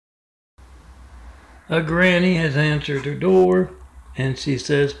A granny has answered her door, and she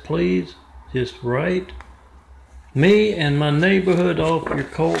says, please just write me and my neighborhood off your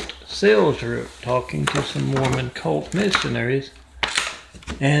cult sales route, talking to some Mormon cult missionaries.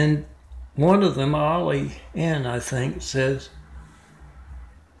 And one of them, Ollie N, I think, says,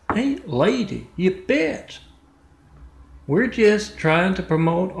 hey, lady, you bitch. We're just trying to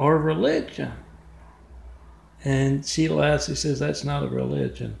promote our religion. And she laughs. She says, that's not a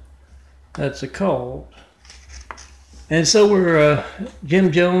religion. That's a cult. And so were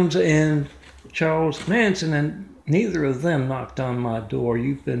Jim Jones and Charles Manson, and neither of them knocked on my door.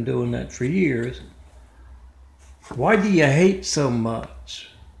 You've been doing that for years. Why do you hate so much?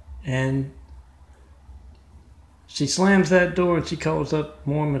 And she slams that door and she calls up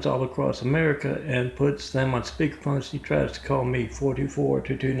Mormons all across America and puts them on speakerphone. She tries to call me,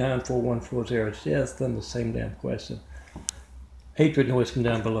 424-229-4140. She asks them the same damn question. Hatred noise from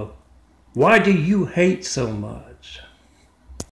down below. Why do you hate so much?